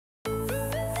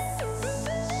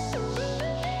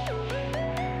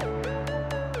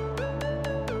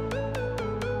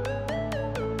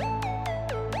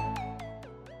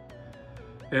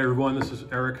Hey everyone, this is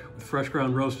Eric with Fresh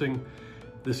Ground Roasting.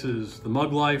 This is the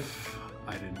Mug Life.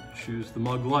 I didn't choose the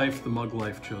Mug Life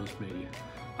chose me.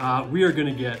 We are going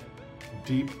to get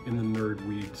deep in the nerd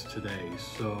weeds today,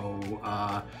 so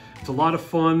it's a lot of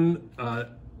fun.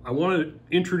 I want to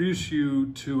introduce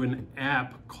you to an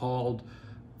app called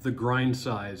the Grind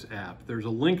Size app. There's a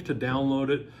link to download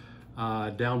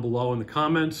it down below in the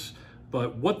comments.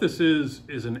 But what this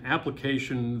is an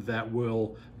application that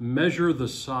will measure the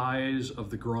size of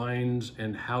the grinds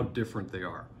and how different they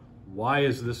are. Why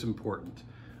is this important?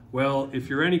 Well, if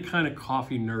you're any kind of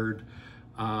coffee nerd,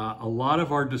 a lot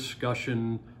of our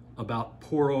discussion about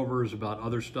pour overs, about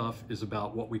other stuff, is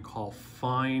about what we call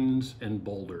fines and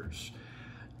boulders.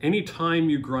 Anytime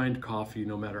you grind coffee,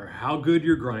 no matter how good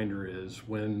your grinder is,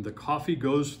 when the coffee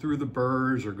goes through the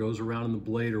burrs or goes around in the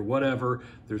blade or whatever,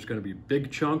 there's going to be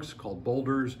big chunks called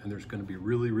boulders, and there's going to be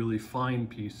really, really fine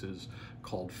pieces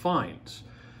called fines.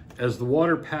 As the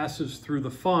water passes through the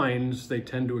fines, they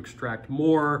tend to extract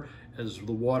more. As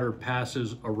the water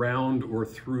passes around or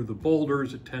through the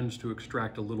boulders, it tends to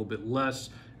extract a little bit less,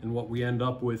 and what we end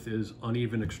up with is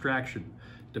uneven extraction.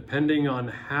 Depending on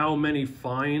how many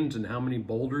fines and how many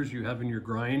boulders you have in your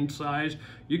grind size,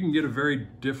 you can get a very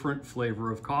different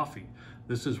flavor of coffee.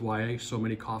 This is why so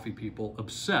many coffee people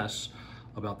obsess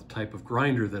about the type of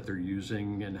grinder that they're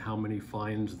using and how many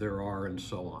fines there are and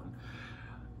so on.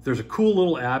 There's a cool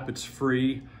little app, it's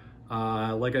free.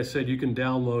 Like I said, you can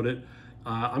download it.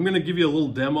 I'm gonna give you a little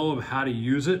demo of how to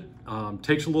use it.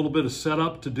 Takes a little bit of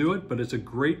setup to do it, but it's a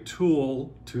great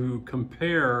tool to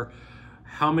compare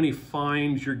how many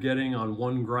fines you're getting on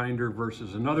one grinder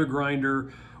versus another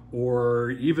grinder,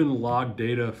 or even log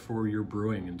data for your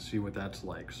brewing and see what that's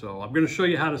like. So I'm going to show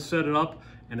you how to set it up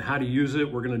and how to use it.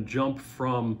 We're going to jump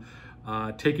from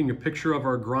taking a picture of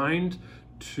our grind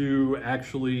to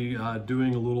actually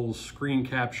doing a little screen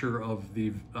capture of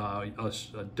the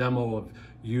a demo of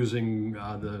using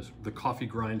the Coffee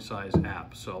Grind Size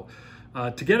app. So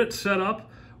to get it set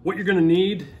up, what you're going to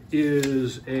need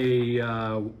is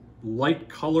a light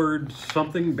colored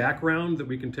something background that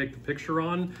we can take the picture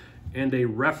on, and a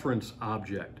reference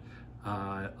object,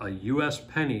 a US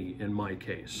penny in my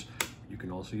case. You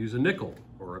can also use a nickel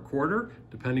or a quarter,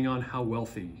 depending on how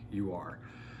wealthy you are.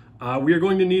 We are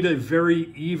going to need a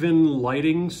very even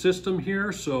lighting system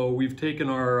here, so we've taken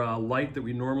our light that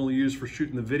we normally use for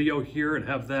shooting the video here and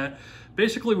have that.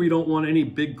 Basically, we don't want any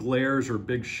big glares or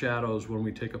big shadows when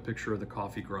we take a picture of the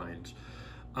coffee grinds.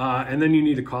 And then you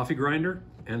need a coffee grinder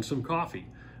and some coffee.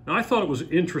 Now, I thought it was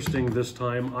interesting this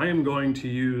time. I am going to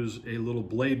use a little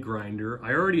blade grinder.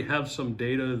 I already have some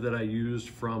data that I used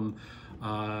from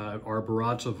our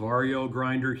Barazza Vario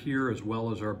grinder here, as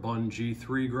well as our Bun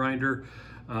G3 grinder.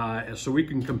 So we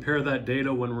can compare that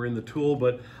data when we're in the tool,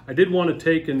 but I did want to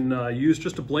take and use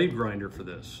just a blade grinder for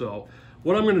this. So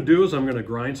what I'm going to do is I'm going to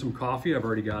grind some coffee. I've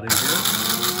already got in here.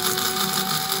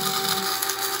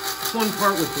 One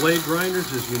part with blade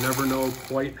grinders is you never know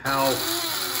quite how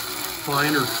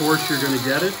fine or coarse you're going to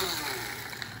get it,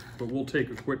 but we'll take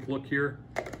a quick look here.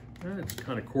 It's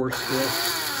kind of coarse still.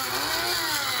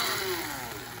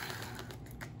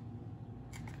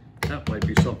 That might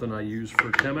be something I use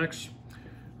for Chemex.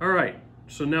 All right,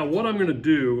 so now what I'm going to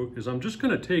do is I'm just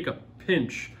going to take a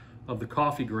pinch of the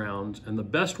coffee grounds, and the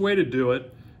best way to do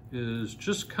it is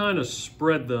just kind of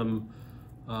spread them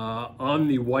on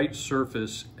the white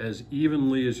surface as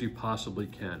evenly as you possibly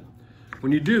can.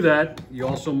 When you do that, you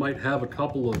also might have a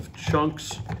couple of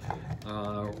chunks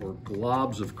or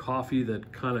globs of coffee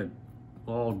that kind of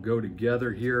all go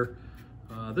together here.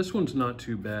 This one's not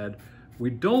too bad.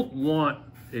 We don't want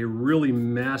a really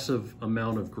massive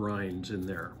amount of grinds in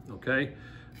there, okay?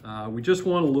 We just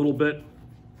want a little bit,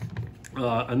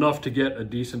 enough to get a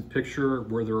decent picture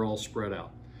where they're all spread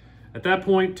out. At that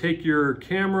point, take your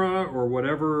camera or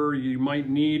whatever you might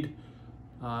need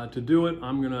to do it.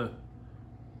 I'm gonna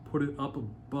put it up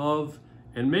above,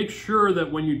 and make sure that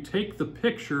when you take the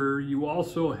picture, you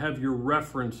also have your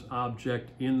reference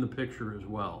object in the picture as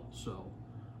well. So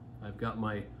I've got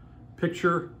my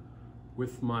picture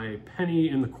with my penny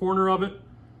in the corner of it.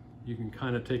 You can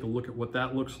kind of take a look at what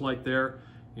that looks like there.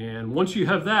 And once you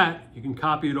have that, you can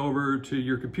copy it over to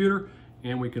your computer,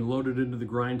 and we can load it into the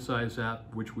Grind Size app,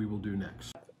 which we will do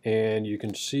next. And you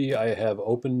can see I have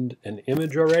opened an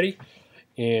image already.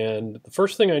 And the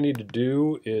first thing I need to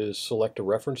do is select a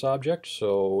reference object.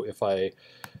 So if I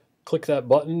click that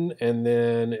button, and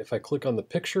then if I click on the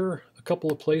picture a couple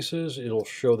of places, it'll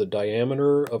show the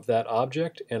diameter of that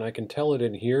object, and I can tell it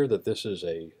in here that this is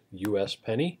a US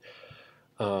penny.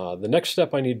 The next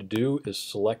step I need to do is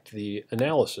select the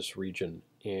analysis region,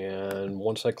 and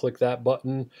once I click that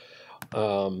button,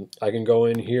 I can go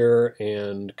in here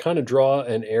and kind of draw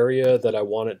an area that I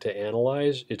want it to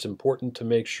analyze. It's important to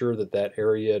make sure that that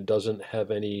area doesn't have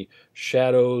any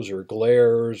shadows or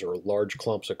glares or large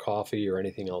clumps of coffee or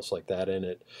anything else like that in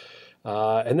it.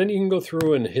 And then you can go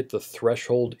through and hit the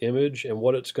threshold image, and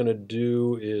what it's going to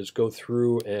do is go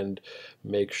through and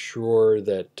make sure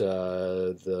that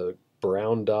the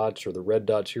brown dots or the red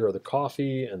dots here are the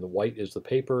coffee and the white is the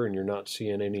paper, and you're not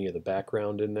seeing any of the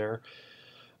background in there.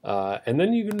 And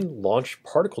then you can launch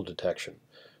particle detection.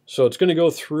 So it's going to go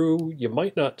through. You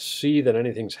might not see that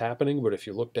anything's happening, but if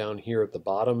you look down here at the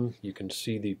bottom, you can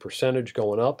see the percentage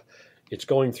going up. It's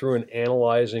going through and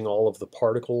analyzing all of the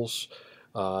particles.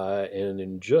 And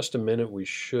in just a minute, we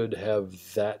should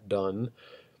have that done.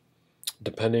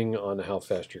 Depending on how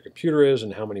fast your computer is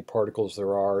and how many particles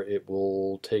there are, it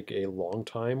will take a long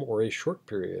time or a short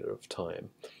period of time.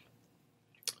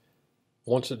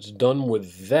 Once it's done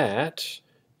with that,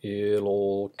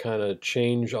 it'll kind of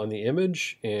change on the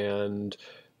image, and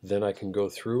then I can go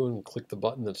through and click the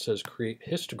button that says Create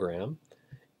Histogram,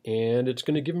 and it's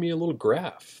going to give me a little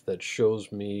graph that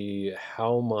shows me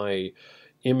how my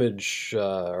image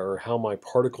or how my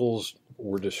particles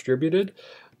were distributed.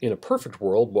 In a perfect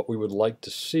world, what we would like to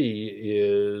see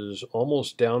is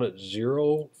almost down at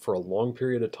 0 for a long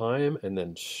period of time, and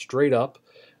then straight up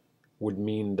would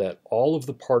mean that all of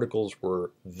the particles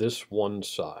were this one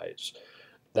size.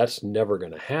 That's never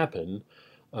going to happen,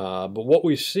 but what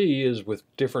we see is with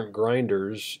different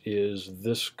grinders is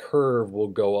this curve will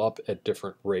go up at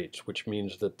different rates, which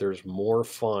means that there's more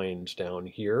fines down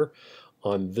here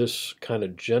on this kind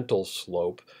of gentle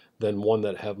slope than one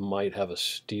that might have a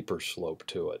steeper slope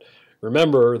to it.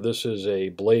 Remember, this is a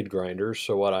blade grinder,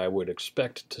 so what I would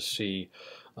expect to see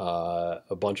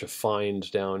a bunch of fines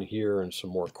down here and some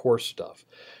more coarse stuff.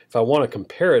 If I want to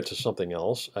compare it to something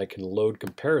else, I can load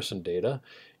comparison data,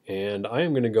 and I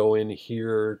am going to go in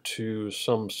here to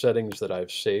some settings that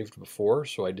I've saved before.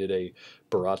 So I did a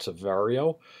Baratza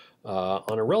Vario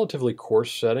on a relatively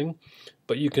coarse setting,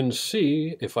 but you can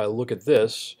see if I look at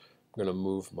this, I'm going to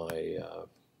move my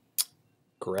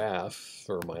graph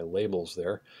or my labels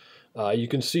there. You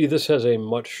can see this has a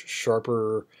much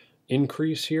sharper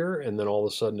increase here, and then all of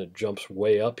a sudden it jumps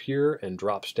way up here and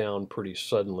drops down pretty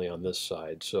suddenly on this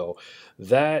side. So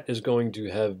that is going to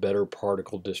have better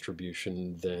particle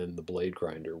distribution than the blade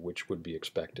grinder, which would be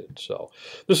expected. So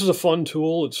this is a fun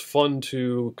tool. It's fun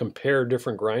to compare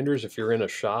different grinders. If you're in a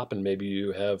shop and maybe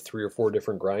you have 3 or 4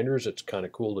 different grinders, it's kind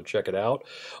of cool to check it out.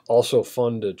 Also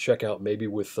fun to check out maybe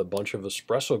with a bunch of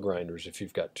espresso grinders. If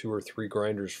you've got 2 or 3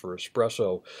 grinders for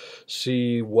espresso,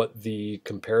 see what the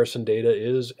comparison data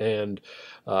is, and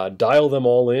dial them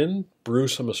all in, brew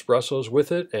some espressos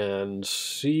with it, and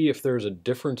see if there's a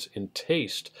difference in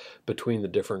taste between the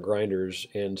different grinders,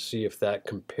 and see if that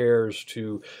compares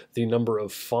to the number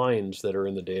of fines that are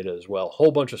in the data as well. A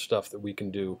whole bunch of stuff that we can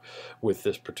do with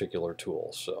this particular tool.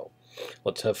 So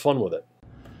let's have fun with it.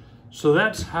 So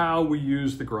that's how we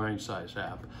use the Grind Size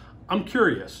app. I'm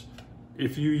curious,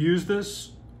 if you use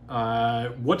this,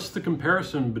 what's the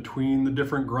comparison between the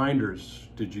different grinders?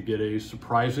 Did you get a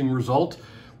surprising result?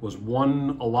 Was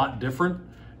one a lot different?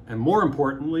 And more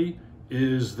importantly,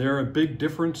 is there a big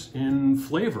difference in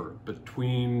flavor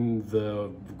between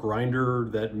the grinder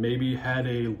that maybe had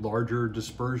a larger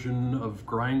dispersion of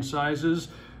grind sizes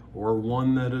or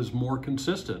one that is more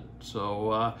consistent?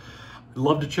 So I'd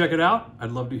love to check it out.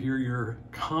 I'd love to hear your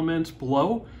comments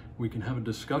below. We can have a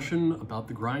discussion about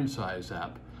the Grind Size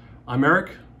app. I'm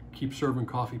Eric. Keep serving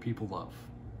coffee people love.